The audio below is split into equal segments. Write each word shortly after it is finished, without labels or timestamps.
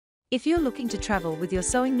If you're looking to travel with your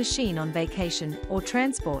sewing machine on vacation or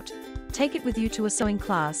transport, take it with you to a sewing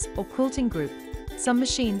class or quilting group. Some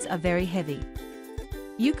machines are very heavy.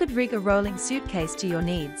 You could rig a rolling suitcase to your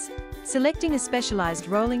needs. Selecting a specialized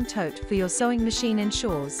rolling tote for your sewing machine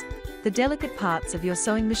ensures the delicate parts of your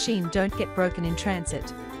sewing machine don't get broken in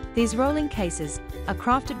transit. These rolling cases are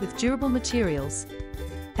crafted with durable materials,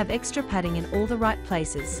 have extra padding in all the right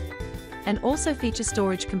places, and also feature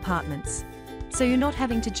storage compartments, so you're not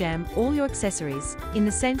having to jam all your accessories in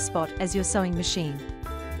the same spot as your sewing machine.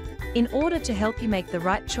 In order to help you make the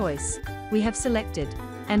right choice, we have selected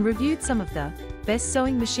and reviewed some of the best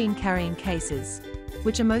sewing machine carrying cases,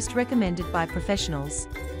 which are most recommended by professionals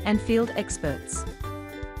and field experts.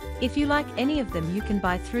 If you like any of them, you can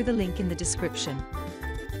buy through the link in the description.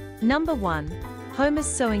 Number 1. Homer's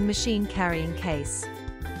Sewing Machine Carrying Case.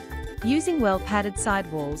 Using well-padded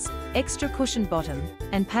sidewalls, extra cushioned bottom,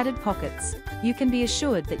 and padded pockets, you can be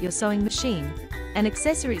assured that your sewing machine and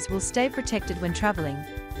accessories will stay protected when traveling.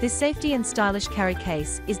 This safety and stylish carry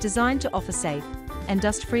case is designed to offer safe and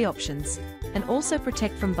dust-free options, and also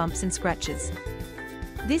protect from bumps and scratches.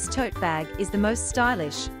 This tote bag is the most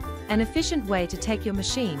stylish and efficient way to take your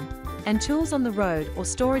machine and tools on the road or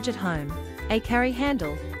storage at home. A carry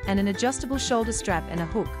handle and an adjustable shoulder strap and a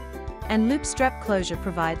hook and loop strap closure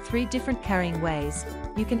provide 3 different carrying ways.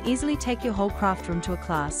 You can easily take your whole craft room to a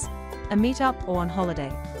class, a meetup, or on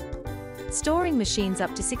holiday. Storing machines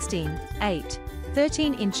up to 16, 8,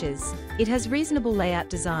 13 inches, it has reasonable layout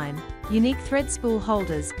design, unique thread spool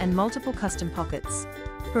holders and multiple custom pockets.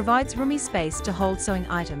 Provides roomy space to hold sewing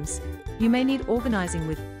items. You may need organizing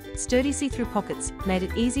with sturdy see-through pockets, made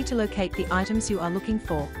it easy to locate the items you are looking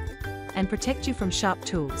for and protect you from sharp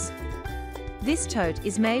tools. This tote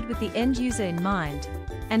is made with the end user in mind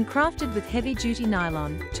and crafted with heavy-duty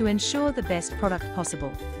nylon to ensure the best product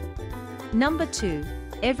possible. Number 2.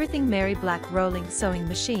 Everything Mary Black Rolling Sewing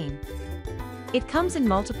Machine. It comes in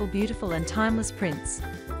multiple beautiful and timeless prints,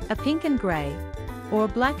 a pink and grey, or a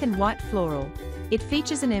black and white floral. It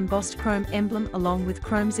features an embossed chrome emblem along with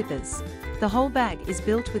chrome zippers. The whole bag is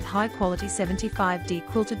built with high-quality 75D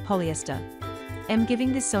quilted polyester,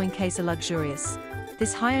 giving this sewing case a luxurious.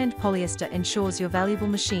 This high-end polyester ensures your valuable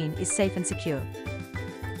machine is safe and secure.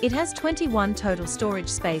 It has 21 total storage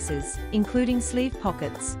spaces, including sleeve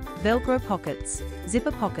pockets, Velcro pockets,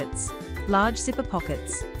 zipper pockets, large zipper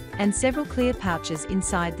pockets, and several clear pouches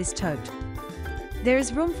inside this tote. There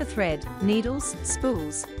is room for thread, needles,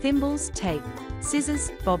 spools, thimbles, tape,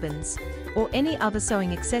 scissors, bobbins, or any other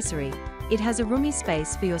sewing accessory. It has a roomy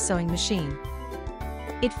space for your sewing machine.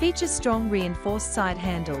 It features strong reinforced side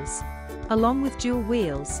handles, along with dual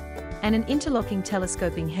wheels, and an interlocking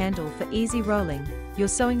telescoping handle for easy rolling. Your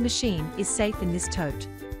sewing machine is safe in this tote.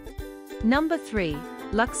 Number 3.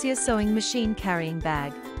 Luxia Sewing Machine Carrying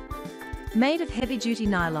Bag. Made of heavy-duty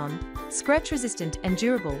nylon, scratch-resistant and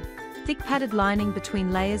durable, thick padded lining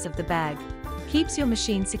between layers of the bag keeps your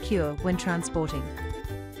machine secure when transporting.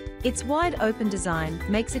 Its wide-open design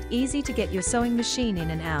makes it easy to get your sewing machine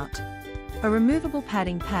in and out. A removable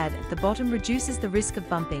padding pad at the bottom reduces the risk of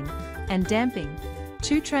bumping and damping.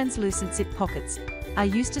 2 translucent zip pockets are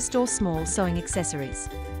used to store small sewing accessories.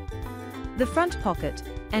 The front pocket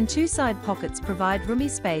and 2 side pockets provide roomy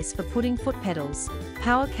space for putting foot pedals,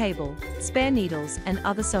 power cable, spare needles and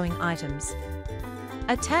other sewing items.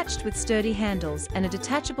 Attached with sturdy handles and a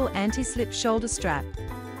detachable anti-slip shoulder strap.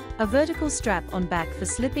 A vertical strap on back for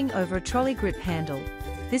slipping over a trolley grip handle.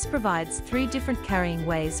 This provides 3 different carrying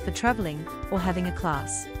ways for traveling or having a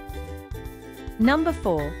class. Number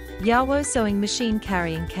 4. Yawo Sewing Machine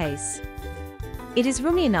Carrying Case. It is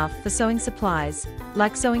roomy enough for sewing supplies,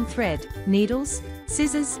 like sewing thread, needles,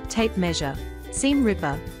 scissors, tape measure, seam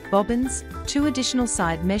ripper, bobbins, 2 additional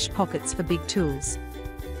side mesh pockets for big tools.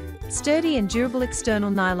 Sturdy and durable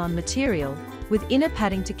external nylon material, with inner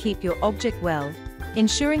padding to keep your object well,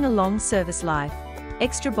 ensuring a long service life.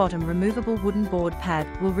 Extra bottom removable wooden board pad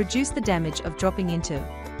will reduce the damage of dropping into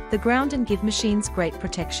the ground and give machines great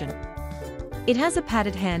protection. It has a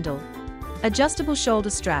padded handle, adjustable shoulder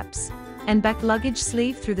straps, and back luggage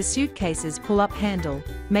sleeve through the suitcase's pull-up handle,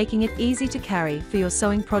 making it easy to carry for your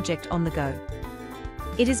sewing project on the go.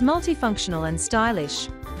 It is multifunctional and stylish,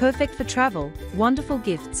 perfect for travel, wonderful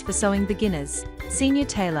gifts for sewing beginners, senior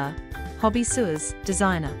tailor, hobby sewers,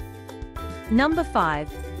 designer. Number 5.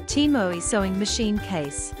 Timoe Sewing Machine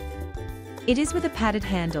Case. It is with a padded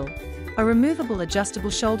handle, a removable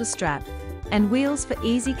adjustable shoulder strap, and wheels for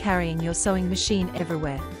easy carrying your sewing machine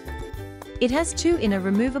everywhere. It has 2 inner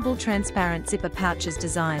removable transparent zipper pouches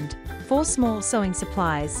designed for small sewing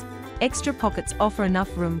supplies. Extra pockets offer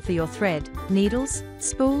enough room for your thread, needles,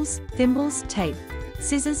 spools, thimbles, tape,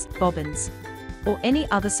 scissors, bobbins, or any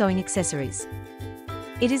other sewing accessories.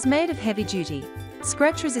 It is made of heavy-duty,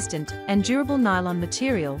 scratch-resistant, and durable nylon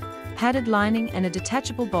material, padded lining and a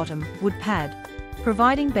detachable bottom wood pad,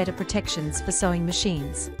 providing better protections for sewing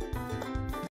machines.